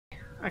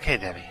Okay,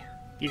 Debbie.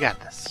 You got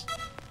this.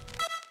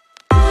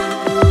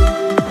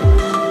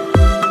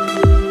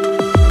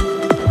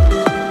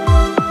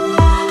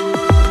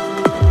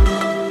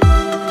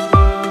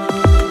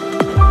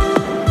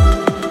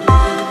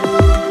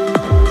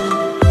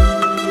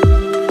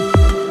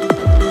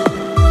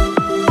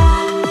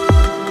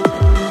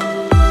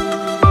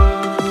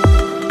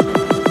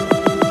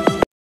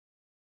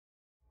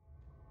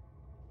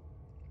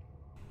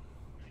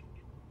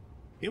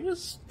 It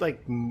was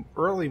like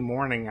early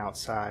morning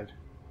outside.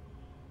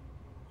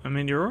 I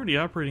mean, you're already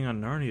operating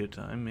on Narnia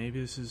time.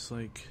 Maybe this is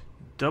like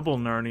double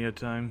Narnia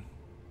time.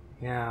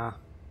 Yeah.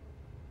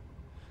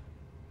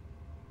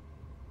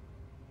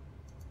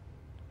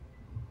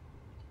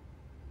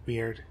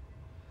 Weird.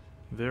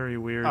 Very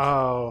weird.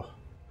 Oh.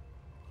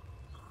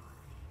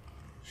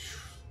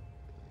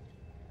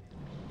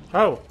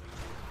 Oh.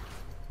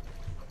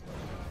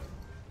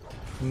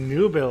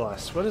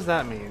 Nubilus. What does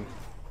that mean?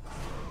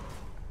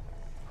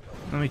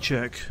 Let me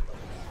check.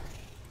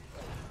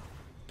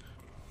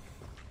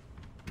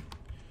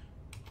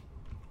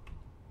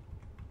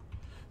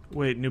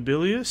 Wait,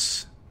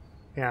 Nubilius?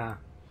 Yeah.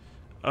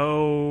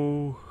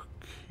 Okay,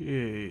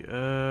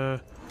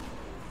 Is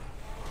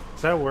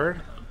that a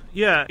word?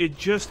 yeah, it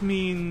just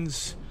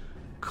means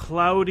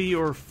cloudy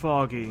or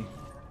foggy.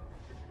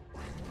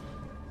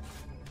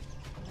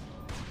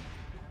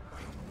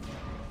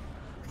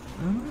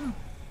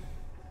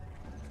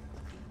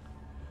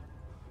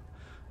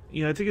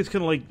 Yeah, I think it's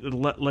kind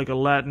of like a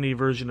Latin-y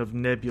version of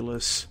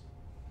nebulous.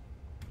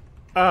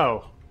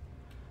 Oh.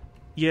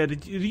 Yeah,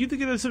 did you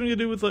think it had something to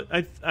do with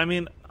like, I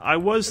mean, I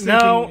was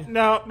thinking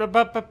No,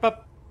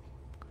 but.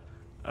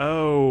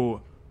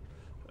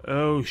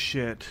 Oh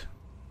shit.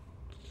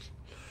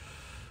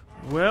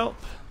 Well,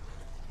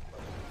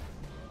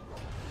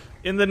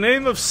 in the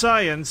name of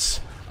science,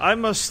 I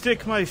must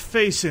stick my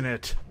face in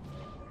it.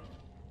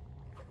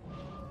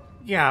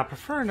 Yeah, I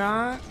prefer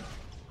not.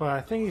 But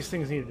I think these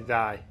things need to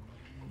die.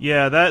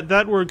 Yeah,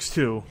 that works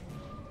too.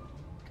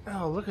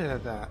 Oh, look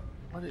at that.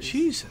 What is...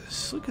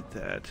 Jesus, look at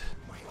that.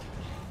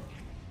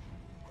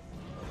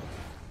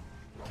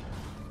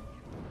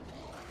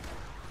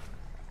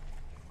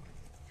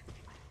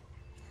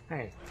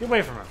 Hey, get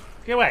away from him.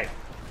 Get away.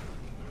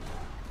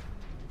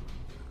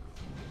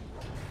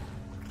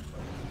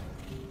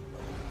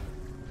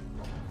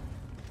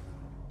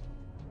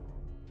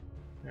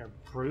 They're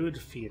brood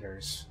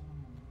feeders.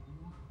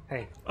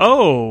 Hey,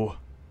 Oh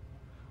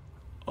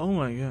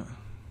my god.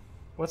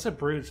 what's a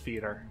brood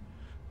feeder?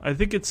 I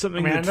think it's I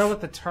something mean, I that know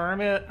what the term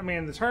is. I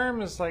mean, the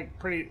term is like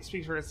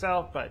speaks for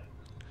itself, but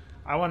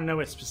I want to know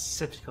what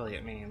specifically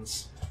it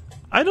means.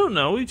 I don't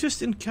know, we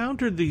just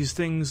encountered these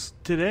things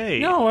today.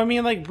 No, I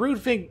mean like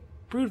brood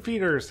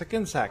feeders, like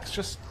insects.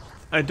 Just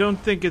I don't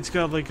think it's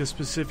got like a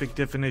specific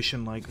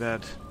definition like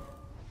that.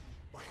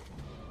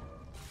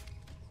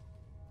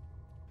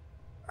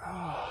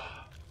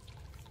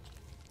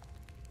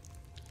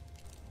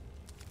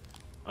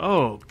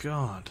 Oh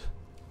god.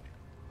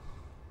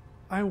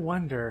 I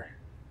wonder.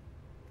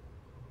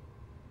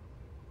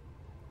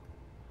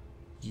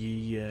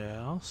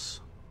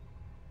 Yes.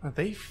 Are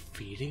they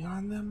feeding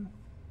on them?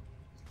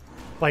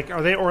 Like,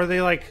 are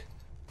they like...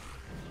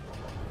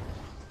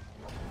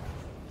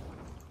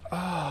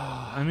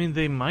 I mean,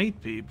 they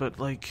might be, but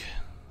like...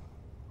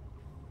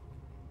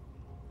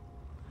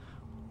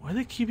 Why are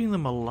they keeping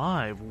them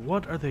alive?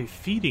 What are they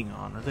feeding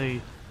on?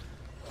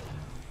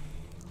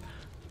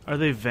 Are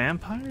they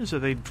vampires? Are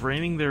they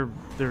draining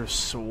their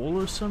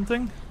soul or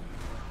something?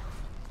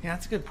 Yeah,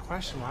 that's a good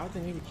question. Why would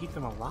they need to keep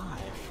them alive?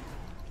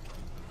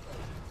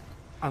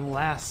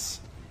 Unless...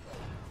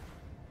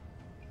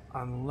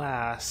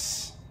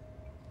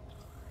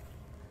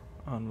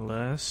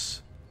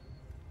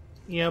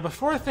 You know,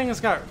 before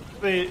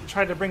they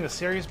tried to bring the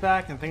series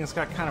back and things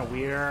got kind of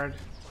weird.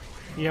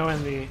 You know,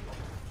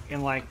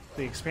 in like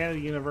the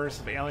expanded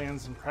universe of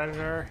Aliens and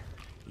Predator.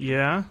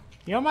 Yeah?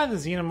 You know why the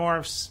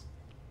xenomorphs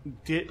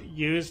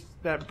used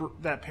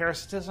that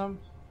parasitism?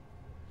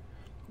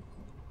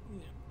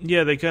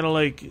 Yeah, they kind of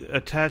like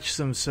attached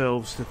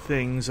themselves to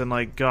things and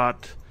like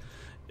got...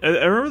 I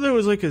remember there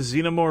was like a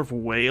xenomorph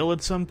whale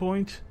at some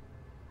point.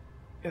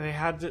 They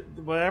had to...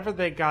 Whatever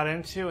they got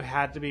into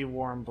had to be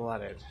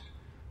warm-blooded.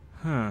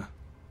 Huh.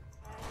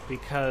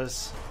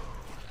 Because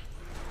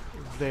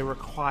they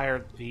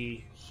required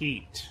the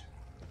heat.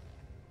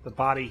 The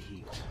body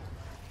heat.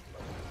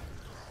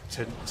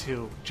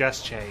 To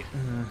gestate.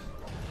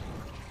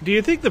 Do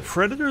you think the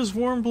Predator's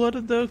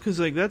warm-blooded, though? Because,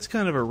 like, that's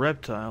kind of a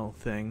reptile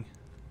thing.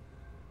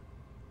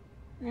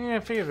 Yeah, I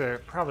figure they're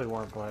probably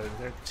warm-blooded.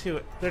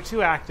 They're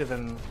too active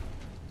and...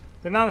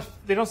 They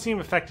don't seem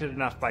affected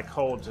enough by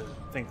cold to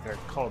think they're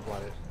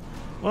cold-blooded.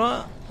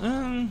 Well,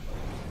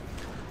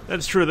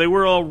 that's true. They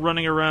were all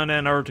running around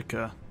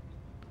Antarctica.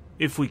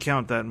 If we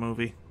count that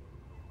movie.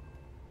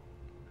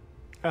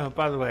 Oh,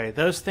 by the way,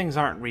 those things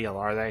aren't real,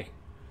 are they?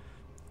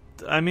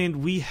 I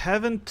mean, we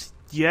haven't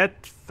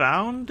yet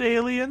found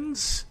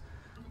aliens?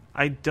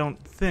 I don't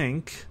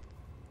think.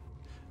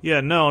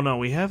 Yeah, no,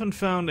 we haven't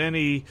found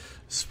any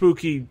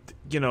spooky,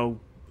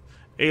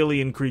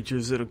 alien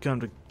creatures that'll come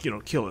to,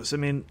 kill us. I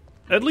mean,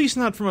 at least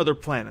not from other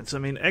planets. I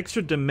mean,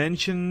 extra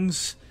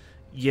dimensions,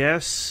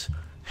 yes.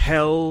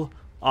 Hell,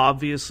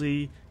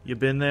 obviously. You've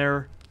been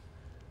there.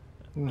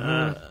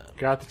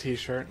 Got the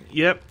t-shirt.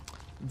 Yep.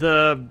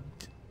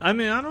 I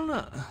mean, I don't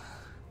know.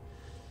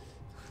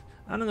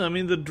 I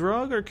mean, the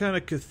Drog are kind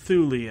of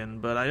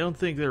Cthulian, but I don't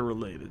think they're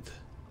related.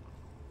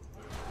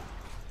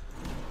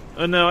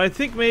 No, I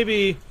think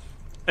maybe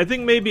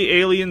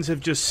aliens have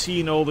just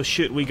seen all the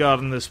shit we got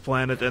on this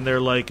planet, and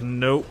they're like,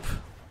 nope.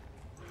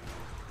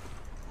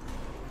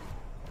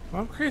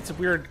 Well, it creates a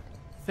weird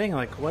thing.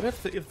 Like, what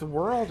if the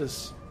world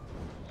is...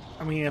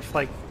 I mean, if,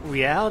 like,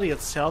 reality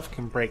itself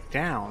can break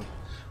down,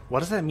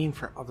 what does that mean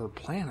for other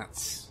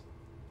planets?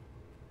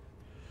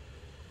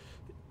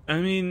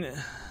 I mean,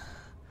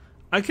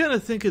 I kind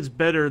of think it's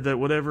better that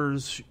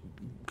whatever's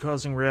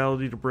causing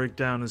reality to break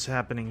down is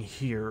happening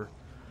here.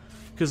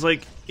 Because,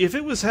 like, if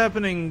it was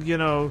happening,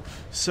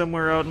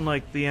 somewhere out in,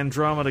 like, the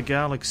Andromeda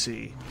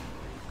Galaxy,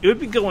 it would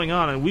be going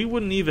on, and we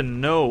wouldn't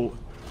even know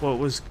what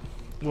was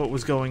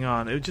going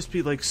on. It would just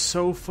be, like,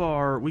 so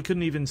far, we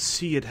couldn't even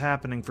see it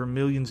happening for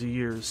millions of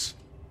years.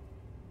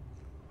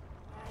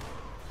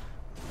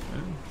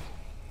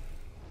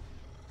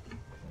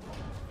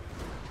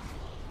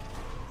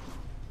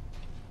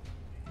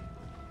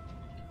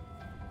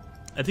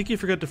 I think you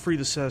forgot to free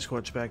the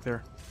Sasquatch back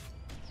there.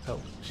 Oh,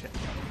 shit.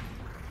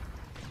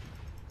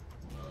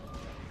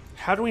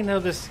 How do we know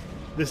this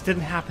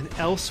didn't happen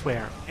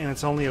elsewhere, and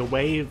it's only a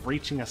wave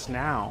reaching us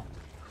now?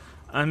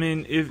 I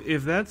mean,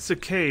 if that's the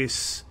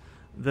case,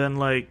 then,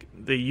 like,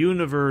 the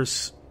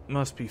universe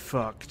must be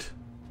fucked.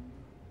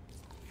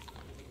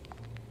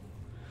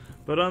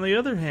 But on the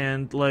other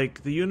hand,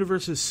 like, the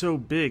universe is so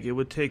big, it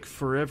would take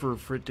forever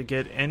for it to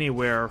get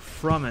anywhere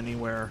from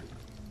anywhere.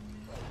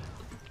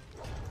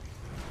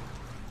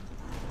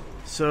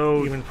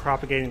 So... even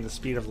propagating the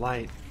speed of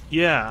light.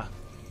 Yeah.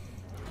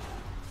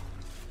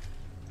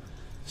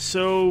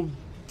 So,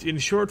 in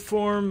short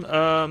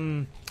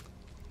form,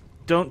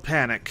 don't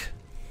panic.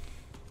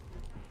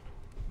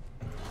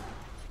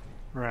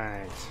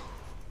 Right.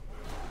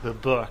 The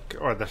book,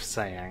 or the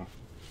saying.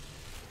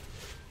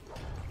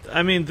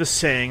 I mean, the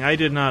saying. I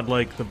did not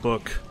like the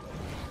book.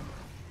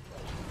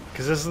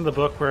 Because this isn't the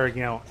book where,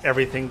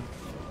 everything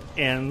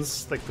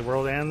ends, like the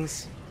world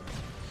ends?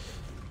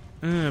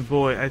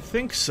 Boy, I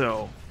think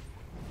so.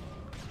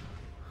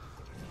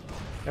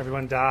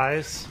 Everyone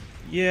dies?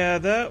 Yeah,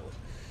 that...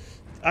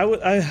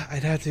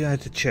 I'd have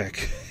to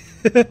check.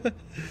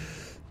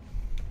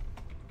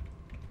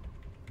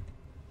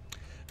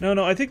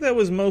 No, I think that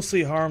was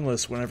mostly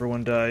harmless when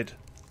everyone died.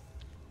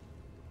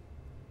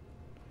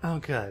 Oh,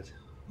 good.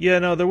 Yeah,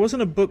 no, there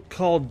wasn't a book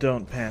called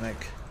Don't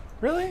Panic.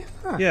 Really?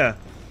 Huh. Yeah.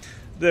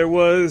 There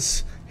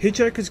was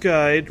Hitchhiker's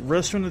Guide,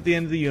 Restaurant at the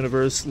End of the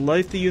Universe,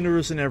 Life, the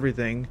Universe, and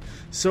Everything,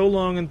 So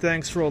Long and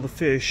Thanks for All the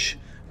Fish,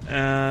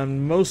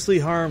 and Mostly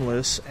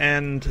Harmless,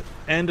 and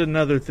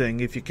another thing,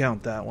 if you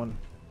count that one.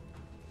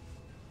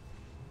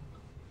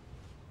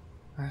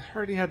 I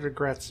heard he had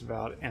regrets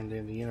about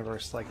ending the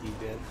universe like you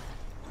did.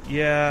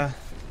 Yeah.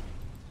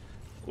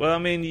 Well, I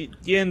mean,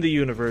 you end the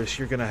universe,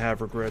 you're gonna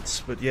have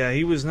regrets. But yeah,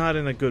 he was not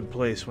in a good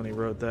place when he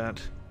wrote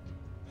that.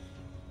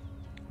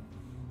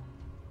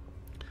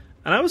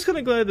 And I was kind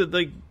of glad that,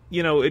 like,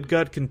 it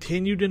got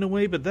continued in a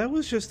way, but that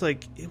was just,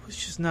 like, it was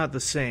just not the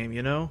same,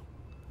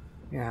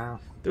 Yeah.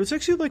 There was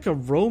actually, like, a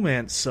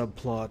romance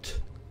subplot.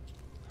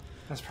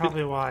 That's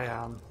probably why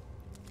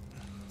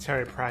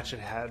Terry Pratchett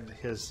had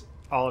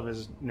all of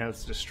his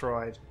notes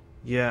destroyed.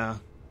 Yeah.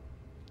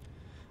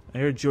 I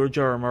heard George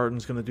R. R.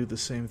 Martin's gonna do the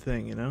same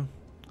thing,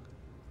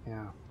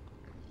 Yeah.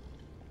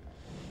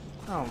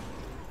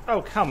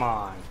 Oh, come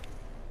on.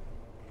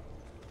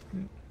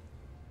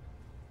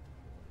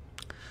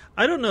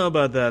 I don't know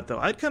about that, though.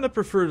 I'd kind of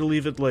prefer to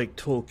leave it like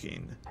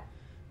Tolkien.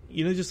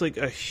 Just like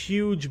a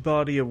huge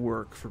body of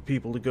work for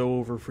people to go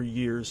over for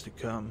years to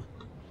come.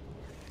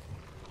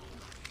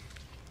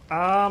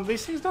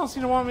 These things don't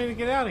seem to want me to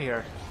get out of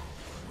here.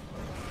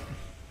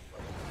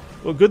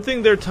 Well, good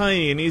thing they're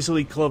tiny and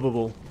easily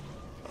clubbable.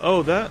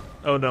 Oh,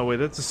 no, wait,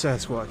 that's a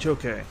Sasquatch.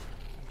 Okay.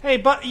 Hey,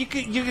 but you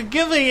could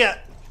give me you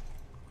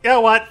know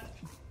what?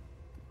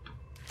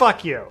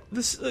 Fuck you.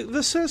 The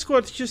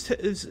Sasquatch just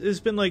has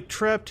been, like,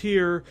 trapped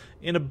here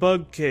in a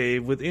bug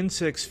cave with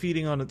insects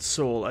feeding on its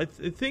soul. I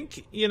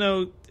think,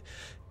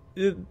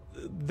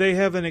 they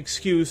have an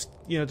excuse,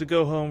 to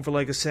go home for,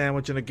 like, a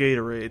sandwich and a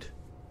Gatorade.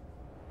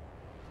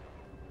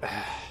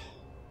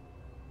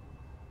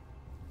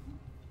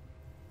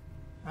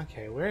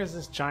 Okay, where is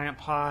this giant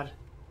pod?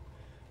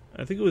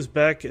 I think it was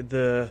back at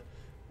the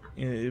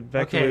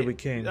the way we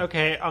came.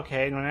 Okay.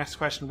 My next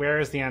question: where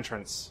is the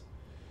entrance?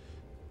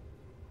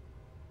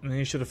 And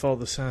you should have followed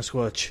the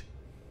Sasquatch.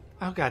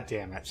 Oh, god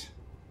damn it!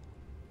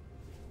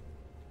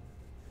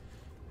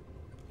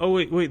 Oh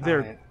wait,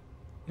 there. Right.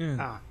 Yeah.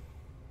 Ah.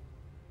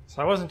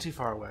 So I wasn't too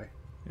far away.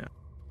 Yeah.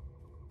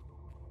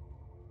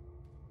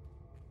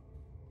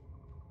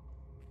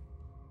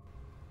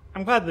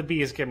 I'm glad the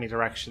bees give me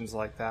directions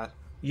like that.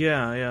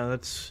 Yeah,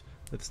 that's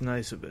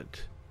nice of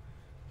it.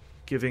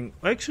 giving...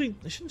 Actually,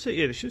 I shouldn't say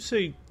it. I should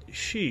say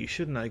she,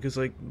 shouldn't I? Because,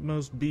 like,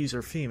 most bees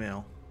are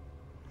female.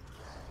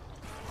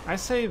 I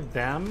say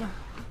them.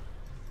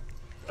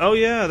 Oh,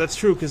 yeah, that's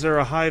true, because they're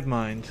a hive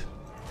mind.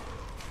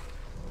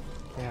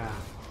 Yeah.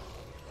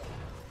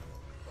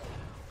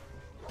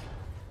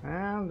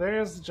 And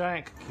there's the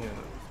giant cocoon.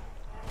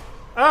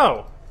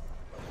 Oh!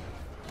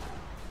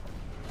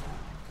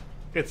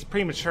 It's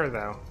premature,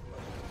 though.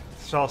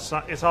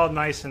 It's all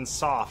nice and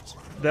soft.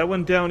 That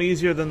went down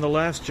easier than the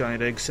last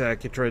giant egg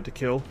sac you tried to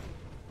kill.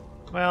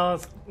 Well,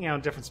 it's,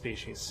 different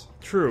species.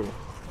 True.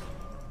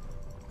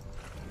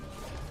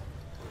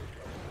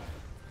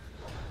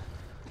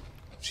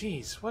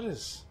 Jeez, what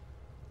is...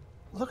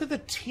 Look at the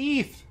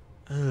teeth!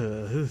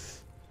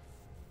 Those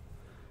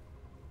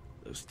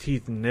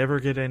teeth never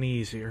get any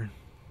easier.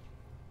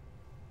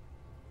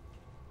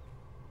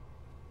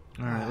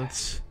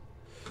 Alright,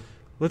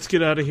 let's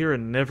get out of here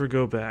and never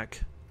go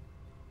back.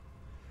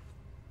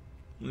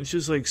 Let's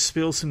just, like,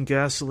 spill some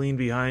gasoline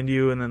behind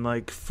you and then,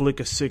 like, flick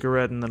a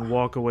cigarette and then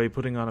walk away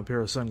putting on a pair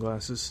of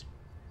sunglasses.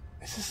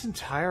 Is this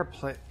entire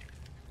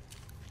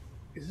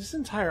Is this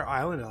entire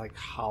island, like,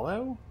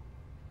 hollow?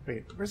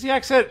 Wait, where's the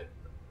exit?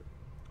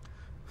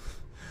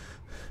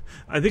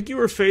 I think you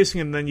were facing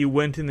it and then you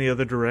went in the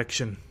other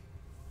direction.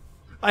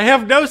 I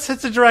have no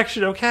sense of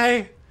direction,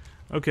 okay?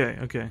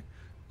 Okay.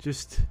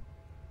 Just...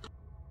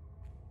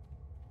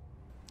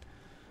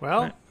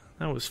 Well...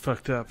 That was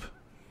fucked up.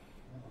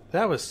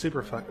 That was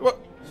super fun. What?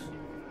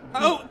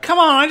 Oh, come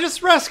on! I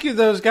just rescued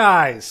those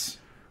guys!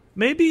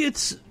 Maybe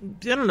it's...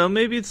 I don't know,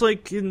 maybe it's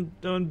like in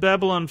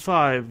Babylon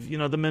 5. You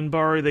know, the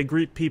Minbari, they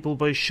greet people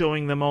by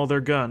showing them all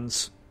their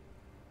guns.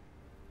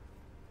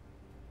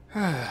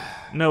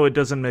 No, it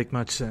doesn't make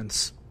much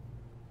sense.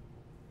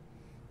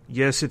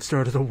 Yes, it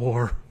started a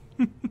war.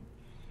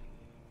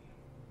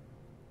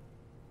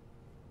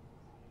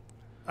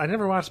 I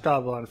never watched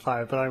Babylon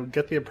 5, but I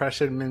get the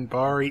impression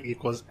Minbari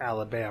equals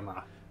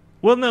Alabama.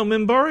 Well, no,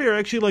 Minbari are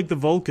actually like the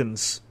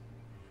Vulcans.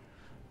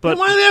 But then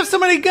why do they have so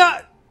many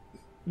guns?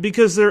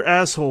 Because they're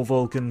asshole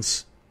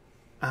Vulcans.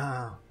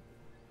 Oh.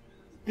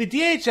 The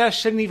DHS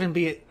shouldn't even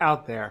be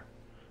out there.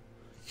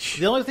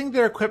 The only thing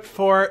they're equipped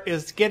for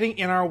is getting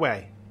in our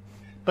way.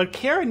 But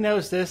Karen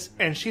knows this,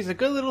 and she's a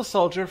good little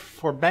soldier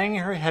for banging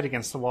her head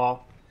against the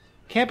wall.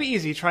 Can't be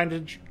easy trying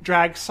to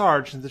drag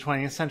Sarge into the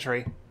 20th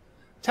century.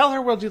 Tell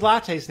her we'll do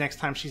lattes next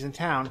time she's in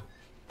town.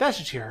 That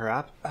should cheer her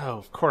up. Oh,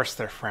 of course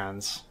they're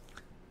friends.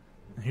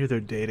 I hear they're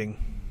dating.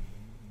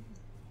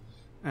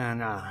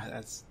 Nah,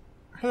 that's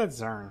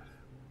Zern.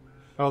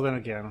 Oh, then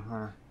again,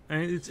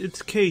 It's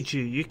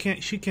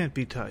KG. She can't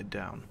be tied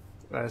down.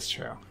 That's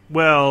true.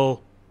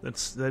 Well,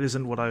 that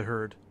isn't what I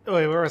heard.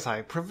 Wait, where was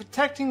I?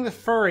 Protecting the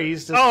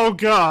furries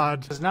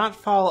does not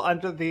fall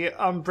under the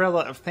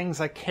umbrella of things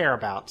I care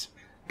about.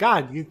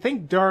 God, you'd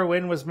think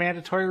Darwin was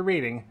mandatory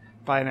reading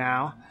by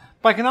now.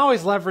 But I can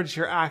always leverage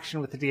your action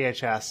with the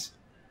DHS.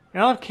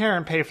 And I'll have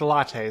Karen pay for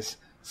lattes,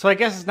 so I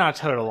guess it's not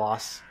a total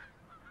loss.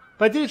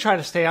 But I do try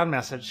to stay on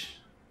message.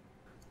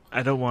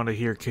 I don't want to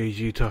hear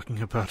KG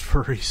talking about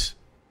furries.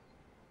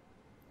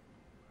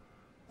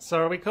 So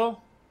are we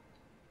cool?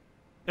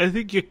 I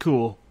think you're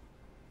cool.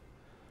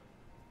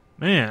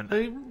 Man.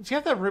 Do you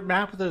have that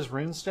map with those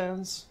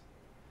runestones?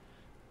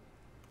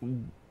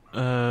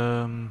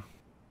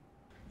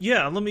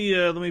 Yeah, let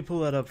me pull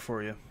that up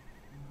for you.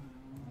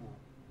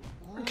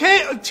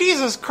 Okay,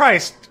 Jesus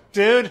Christ,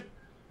 dude.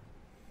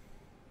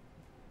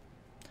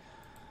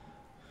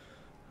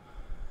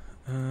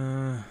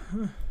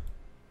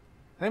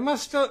 They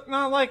must still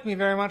not like me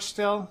very much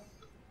still.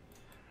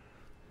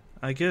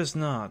 I guess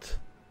not.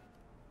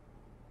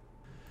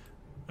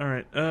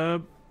 Alright,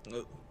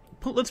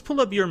 let's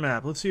pull up your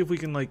map. Let's see if we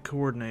can, like,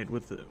 coordinate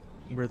with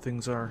where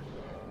things are.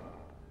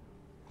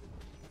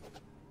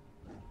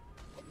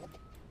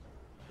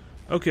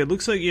 Okay, it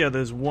looks like, yeah,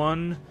 there's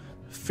one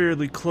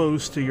fairly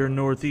close to your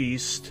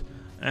northeast,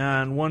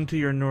 and one to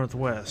your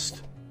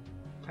northwest.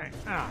 Okay,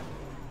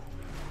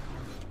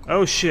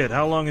 Oh shit,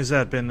 how long has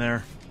that been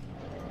there?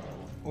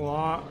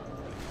 Well,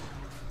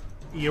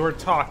 you were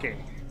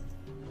talking.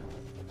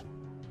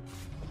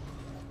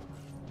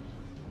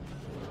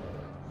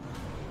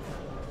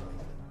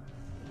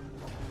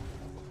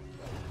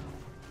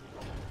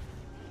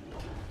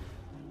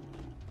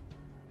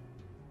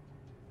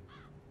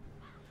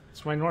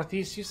 It's my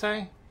northeast, you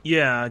say?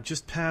 Yeah,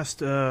 just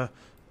past, I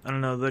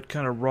don't know, that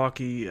kind of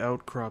rocky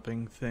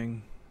outcropping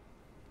thing.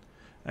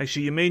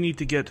 Actually, you may need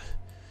to get,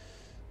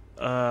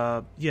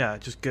 yeah,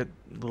 just get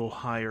a little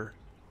higher.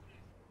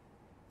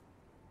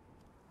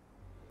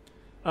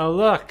 Oh,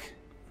 look.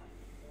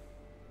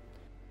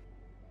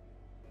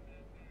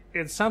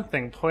 It's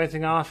something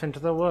pointing off into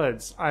the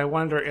woods. I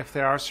wonder if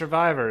there are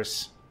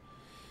survivors.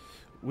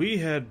 We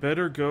had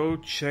better go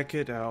check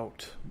it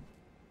out.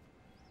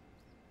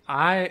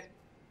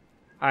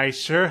 I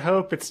sure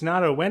hope it's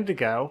not a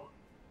Wendigo.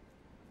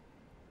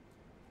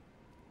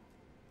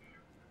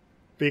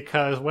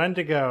 Because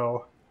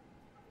Wendigo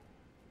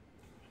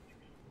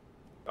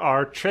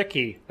are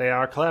tricky. They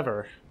are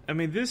clever. I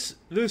mean, this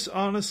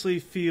honestly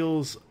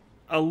feels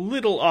a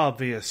little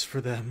obvious for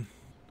them.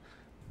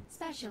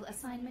 Special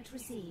assignment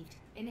received.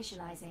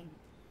 Initializing.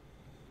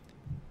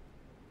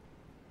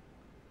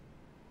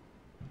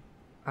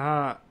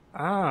 Oh.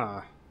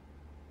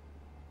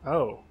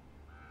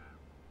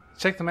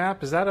 Check the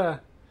map. Is that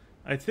a...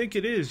 I think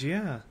it is,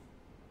 yeah.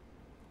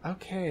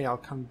 Okay, I'll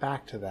come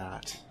back to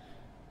that.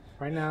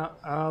 Right now,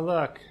 oh,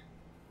 look.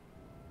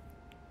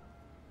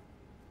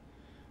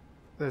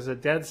 There's a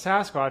dead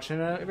Sasquatch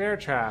in a bear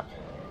trap.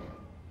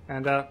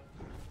 And,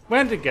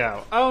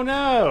 Wendigo. Oh,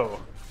 no!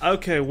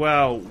 Okay,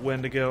 wow,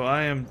 Wendigo,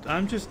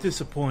 I'm just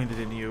disappointed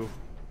in you.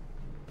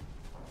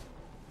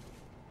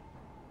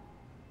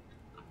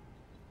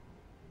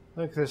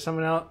 Look, there's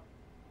someone else.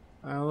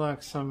 Oh,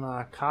 look, some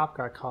cop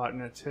got caught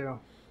in it, too.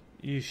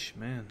 Yeesh,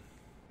 man.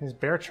 These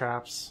bear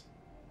traps.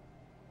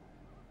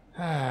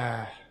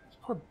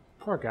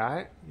 Poor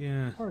guy.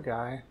 Yeah. Poor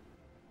guy.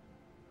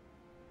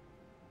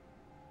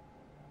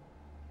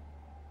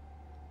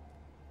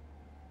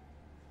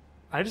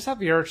 I just have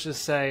the urge to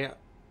say,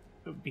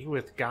 be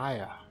with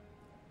Gaia.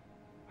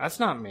 That's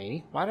not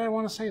me. Why did I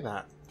want to say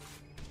that?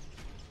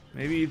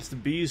 Maybe it's the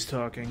bees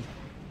talking.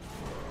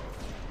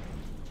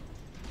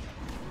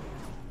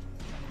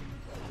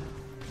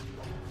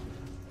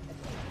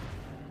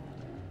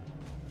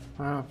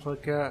 Oh,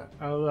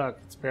 look,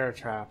 it's bear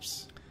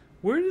traps.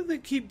 Where do they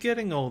keep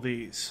getting all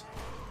these?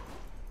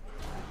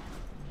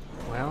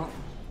 Well,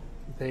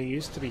 they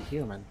used to be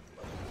human.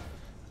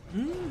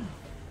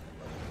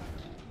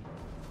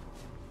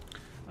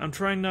 I'm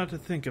trying not to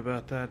think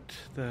about that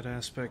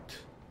aspect.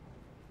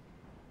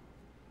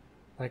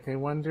 Like, I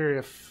wonder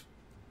if...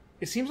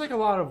 It seems like a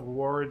lot of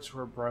wards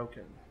were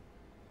broken.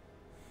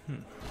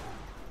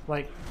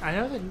 Like, I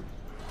know that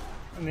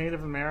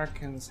Native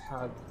Americans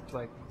had,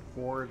 like,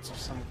 wards of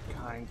some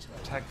kind to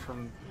protect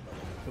from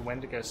the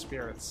Wendigo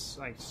spirits,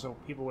 like, so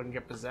people wouldn't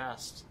get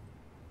possessed.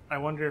 I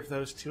wonder if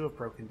those too have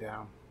broken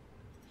down.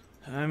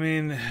 I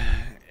mean,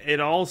 it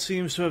all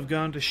seems to have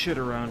gone to shit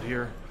around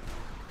here.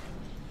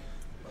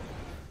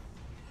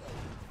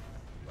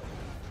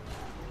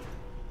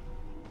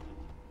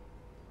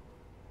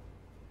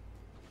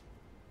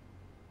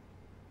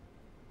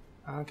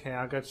 Okay,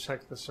 I'll go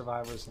check the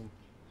survivors and...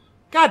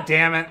 God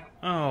damn it!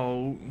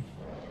 Oh.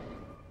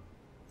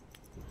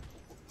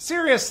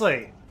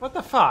 Seriously! What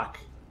the fuck?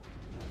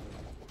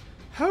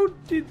 How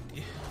did...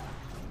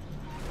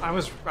 I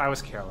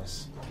was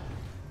careless.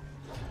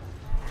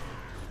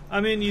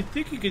 I mean, you'd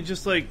think you could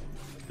just, like...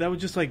 That would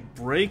just, like,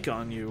 break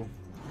on you.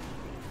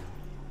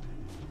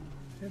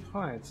 Good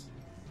point.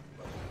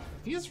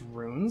 He has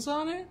runes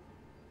on it?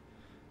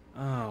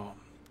 Oh,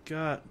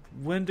 God.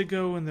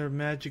 Wendigo and their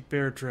magic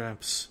bear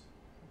traps.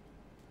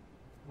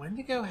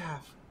 Wendigo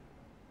have...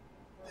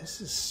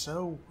 This is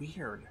so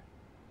weird.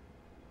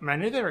 I mean, I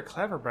knew they were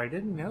clever, but I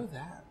didn't know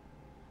that.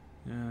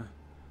 Yeah.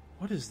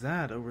 What is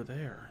that over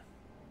there?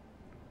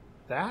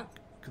 That?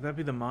 Could that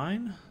be the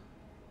mine?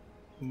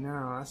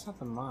 No, that's not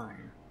the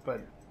mine.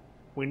 But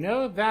we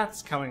know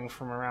that's coming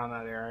from around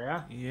that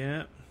area.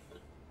 Yeah.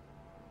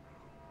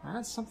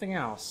 That's something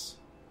else.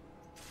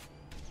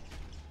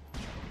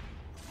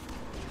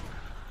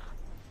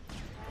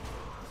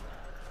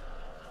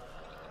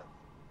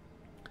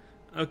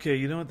 Okay,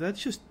 you know what?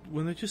 That's just...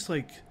 When they're just,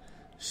 like,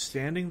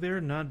 standing there,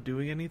 not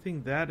doing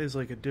anything, that is,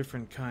 like, a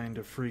different kind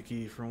of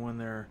freaky from when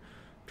they're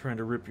trying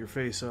to rip your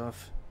face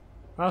off.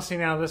 Well, see,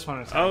 now this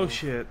one is... Oh,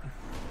 shit.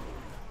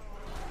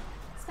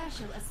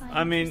 Special assignment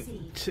I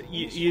mean,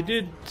 received. you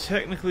did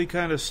technically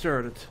kind of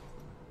start it.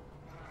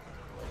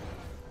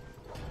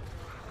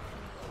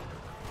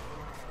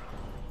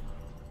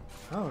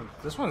 Oh,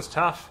 this one's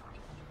tough.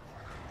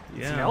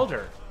 Yeah. It's an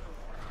elder.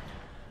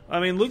 I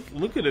mean,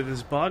 look at it.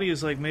 His body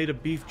is like made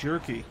of beef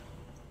jerky.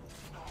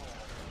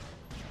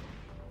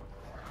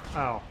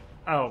 Oh,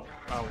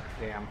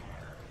 damn.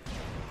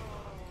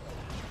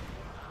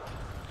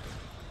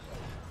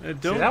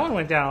 Don't... See, that one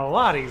went down a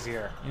lot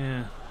easier.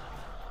 Yeah.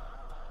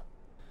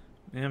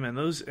 Yeah, man,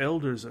 those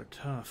elders are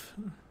tough.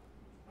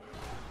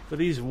 But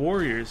these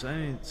warriors, I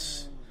mean,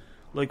 it's...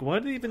 Like, why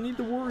do they even need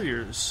the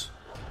warriors?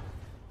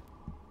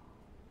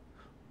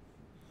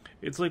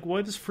 It's like,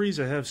 why does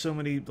Frieza have so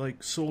many,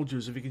 like,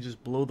 soldiers if he can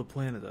just blow the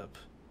planet up?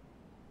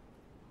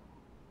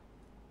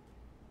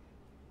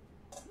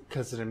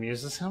 Because it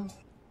amuses him?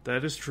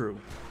 That is true.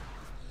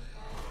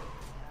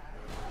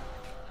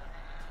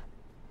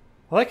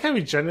 I like how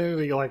he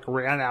genuinely, like,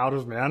 ran out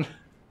of men.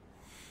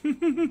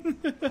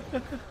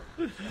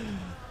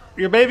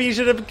 Maybe you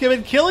should have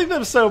been killing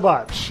them so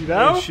much, you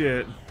know? Oh,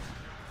 shit.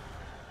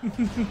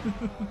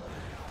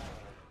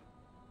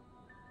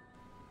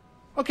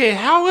 Okay,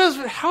 how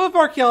have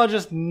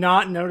archaeologists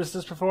not noticed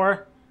this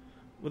before?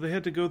 Well, they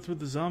had to go through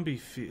the zombie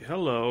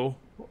Hello.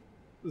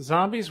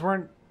 Zombies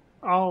weren't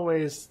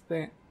always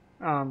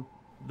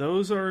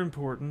Those are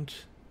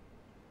important.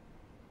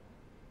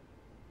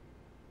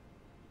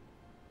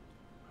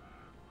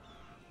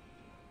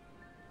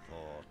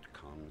 Thought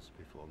comes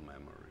before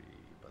memory,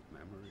 but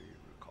memory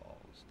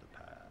recalls the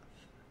path.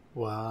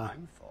 Wow.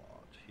 I'm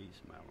thought,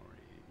 he's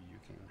memory. You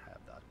can have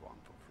that one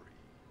for free.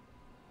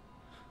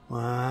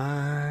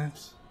 What?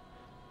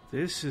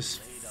 This is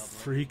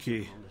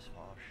freaky. On this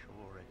far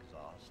shore,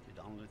 exhausted,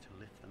 only to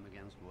lift them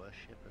against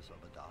worshippers of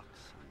a dark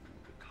sun,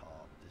 to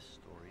carve this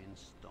story in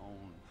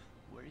stone,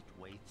 where it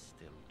waits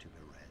still to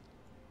be read.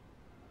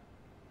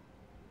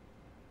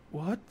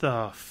 What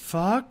the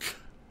fuck?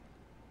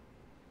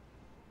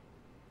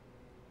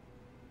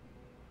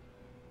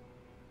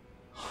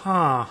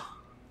 Huh.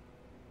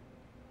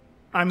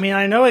 I mean,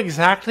 I know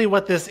exactly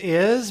what this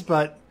is,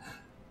 but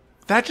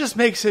that just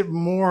makes it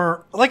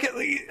more like,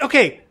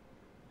 okay,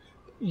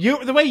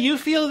 the way you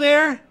feel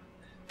there,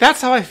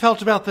 that's how I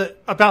felt about the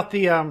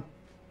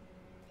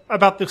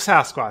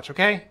Sasquatch.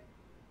 Okay,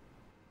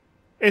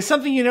 it's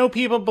something you know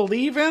people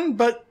believe in,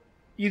 but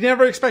you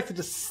never expected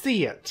to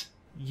see it.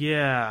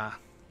 Yeah.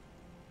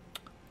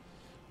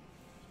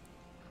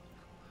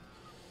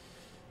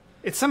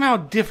 It's somehow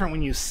different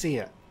when you see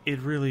it. It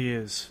really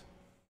is.